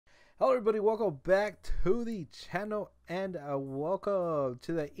Hello everybody, welcome back to the channel and welcome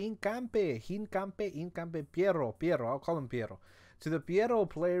to the Hincapie Piero, I'll call him Piero, to the Piero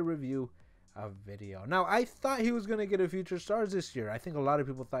player review video. Now, I thought he was going to get a Future Stars this year. I think a lot of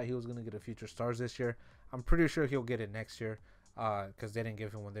people thought he was going to get a Future Stars this year. I'm pretty sure he'll get it next year because they didn't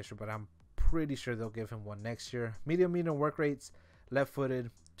give him one this year, but I'm pretty sure they'll give him one next year. Medium work rates,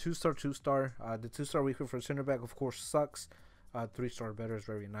 left-footed, 2-star, 2-star. The 2-star weak foot for center back, of course, sucks. 3-star better is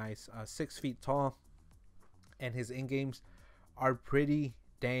very nice. 6 feet tall, and his in games are pretty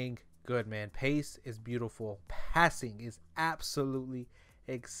dang good, man. Pace is beautiful. Passing is absolutely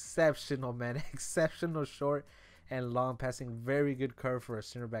exceptional, man. Exceptional short and long passing. Very good curve for a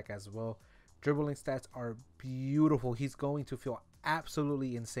center back as well. Dribbling stats are beautiful. He's going to feel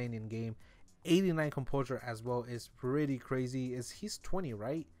absolutely insane in game. 89 composure as well is pretty crazy. He's 20,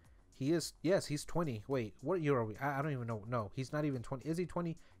 right? He is, yes, he's 20. Wait, what year are we? I don't even know. No, he's not even 20. Is he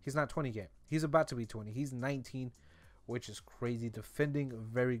 20? He's not 20 yet. He's about to be 20. He's 19, which is crazy. Defending,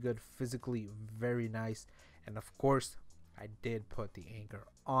 very good. Physically, very nice. And of course, I did put the anchor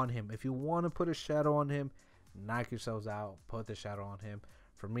on him. If you want to put a shadow on him, knock yourselves out. Put the shadow on him.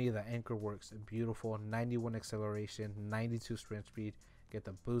 For me, the anchor works beautiful. 91 acceleration, 92 sprint speed. Get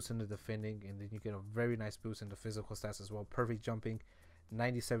the boost in the defending, and then you get a very nice boost in the physical stats as well. Perfect jumping.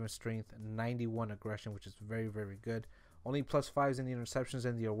 97 strength, 91 aggression, which is very, very good. Only +5s in the interceptions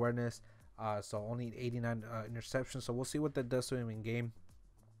and the awareness, so only 89 interceptions. So we'll see what that does to him in game.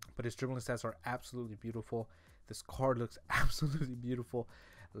 But his dribbling stats are absolutely beautiful. This card looks absolutely beautiful.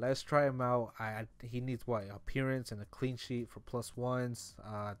 Let's try him out. He needs what, appearance and a clean sheet for +1s.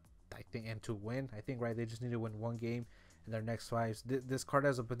 I think, and to win. I think, right? They just need to win one game in their next 5s. This card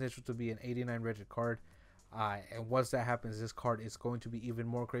has a potential to be an 89 rated card. And once that happens, this card is going to be even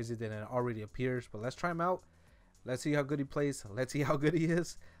more crazy than it already appears. But let's try him out. Let's see how good he plays. Let's see how good he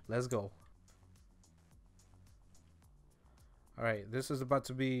is. Let's go. Alright, this is about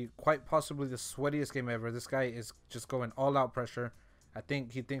to be quite possibly the sweatiest game ever. This guy is just going all out pressure. I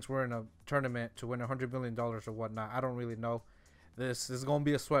think he thinks we're in a tournament to win $100 million or whatnot. I don't really know. This is going to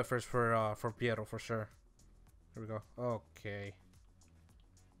be a sweat first for Piero for sure. Here we go. Okay.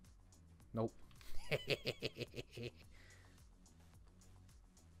 Nope.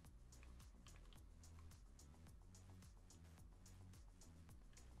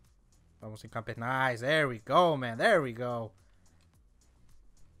 Vamos Hincapie. Nice. There we go, man. There we go.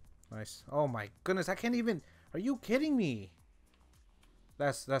 Nice. Oh my goodness. I can't even. Are you kidding me?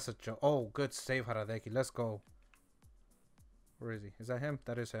 That's a joke. Oh, good save, Haradeki. Let's go. Where is he? Is that him?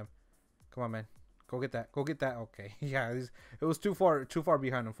 That is him. Come on, man. Go get that. Go get that. Okay. Yeah, it was too far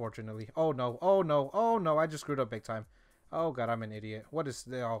behind, unfortunately. Oh no. Oh no. Oh no. I just screwed up big time. Oh god, I'm an idiot. What is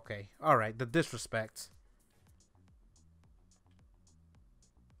the okay. Alright, the disrespect.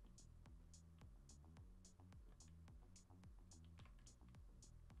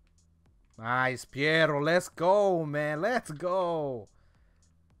 Nice, Piero. Let's go, man. Let's go.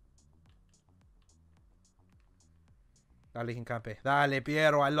 Dale, Hincapie. Dale,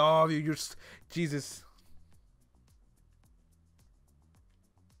 Piero. I love you. You're Jesus.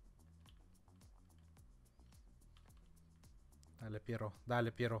 Dale, Piero.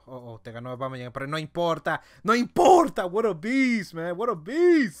 Dale, Piero. Oh, te ganó Aubameyang. Pero no importa. No importa. What a beast, man. What a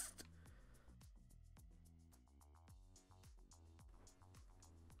beast.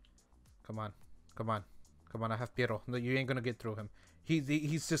 Come on. Come on. Come on. I have Piero. No, you ain't going to get through him.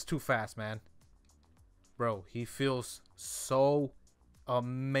 He's just too fast, man. Bro, he feels so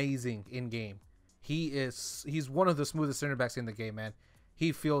amazing in game. He's one of the smoothest center backs in the game, man.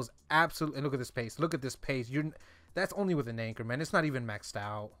 He feels absolutely. And look at this pace. Look at this pace. That's only with an anchor, man. It's not even maxed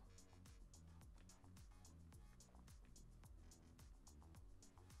out.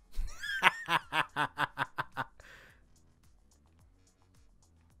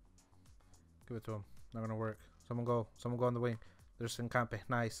 Give it to him. Not gonna work. Someone go on the wing. There's Hincapie.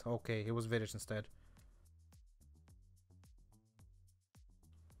 Nice. Okay, it was Vidic instead.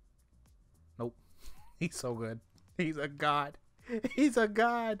 Nope. He's so good. He's a god. He's a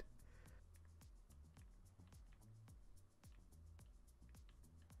god.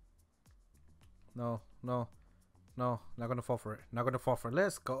 No. Not gonna fall for it. Not gonna fall for it.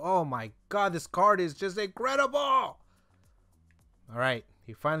 Let's go. Oh my god, this card is just incredible. Alright.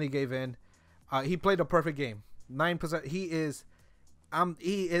 He finally gave in. He played a perfect game. 9%. He is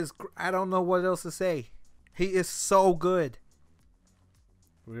I don't know what else to say. He is so good.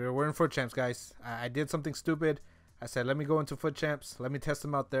 We're in foot champs, guys. I did something stupid. I said, let me go into foot champs. Let me test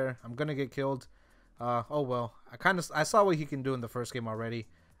him out there. I'm gonna get killed. Oh well. I saw what he can do in the first game already.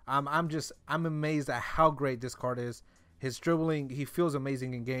 I'm amazed at how great this card is. His dribbling, he feels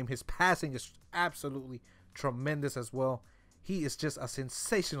amazing in game. His passing is absolutely tremendous as well. He is just a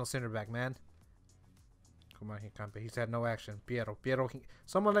sensational center back, man. Come on, Hincapie. He's had no action. Piero.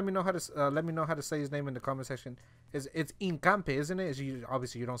 Someone let me know how to say his name in the comment section. It's Hincapie, isn't it?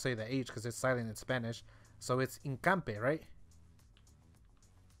 Obviously you don't say the H because it's silent in Spanish. So it's Hincapie, right?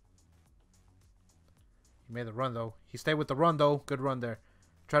 He made the run though. He stayed with the run though. Good run there.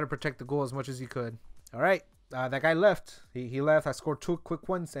 Try to protect the goal as much as he could. All right. That guy left. He left. I scored 2 quick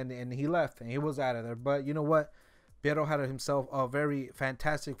ones and he left and he was out of there. But you know what? Piero had himself a very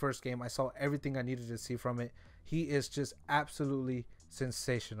fantastic first game. I saw everything I needed to see from it. He is just absolutely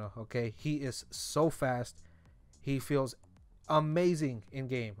sensational, okay? He is so fast. He feels amazing in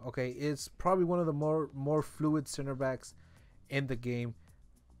game, okay? It's probably one of the more fluid center backs in the game.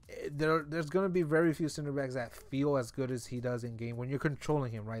 There's going to be very few center backs that feel as good as he does in game when you're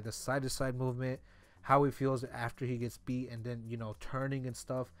controlling him, right? The side-to-side movement, how he feels after he gets beat and then, you know, turning and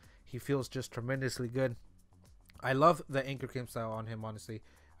stuff. He feels just tremendously good. I love the anchor cam style on him, honestly.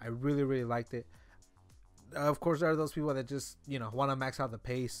 I really liked it. Of course, there are those people that just, you know, want to max out the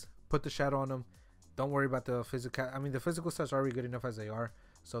pace, put the shadow on him. Don't worry about the physical. I mean, the physical stats are already good enough as they are.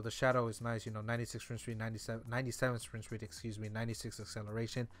 So the shadow is nice, you know, 96 sprint speed, 97 sprint speed, excuse me, 96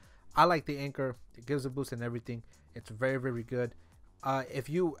 acceleration. I like the anchor. It gives a boost and everything. It's very good. I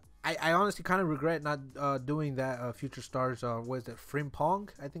honestly kind of regret not doing that Future Stars, what is it, Frimpong,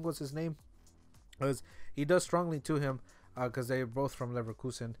 I think was his name. Because he does strongly to him because they're both from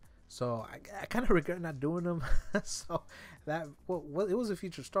Leverkusen. So I kind of regret not doing them. So that it was a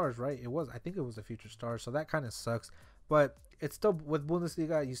Future Stars, right? I think it was a Future Stars. So that kind of sucks. But it's still, with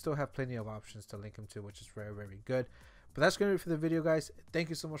Bundesliga, you still have plenty of options to link him to, which is very good. But that's going to be it for the video, guys. Thank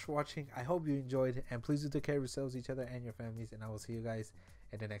you so much for watching. I hope you enjoyed. And please do take care of yourselves, each other, and your families. And I will see you guys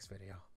in the next video.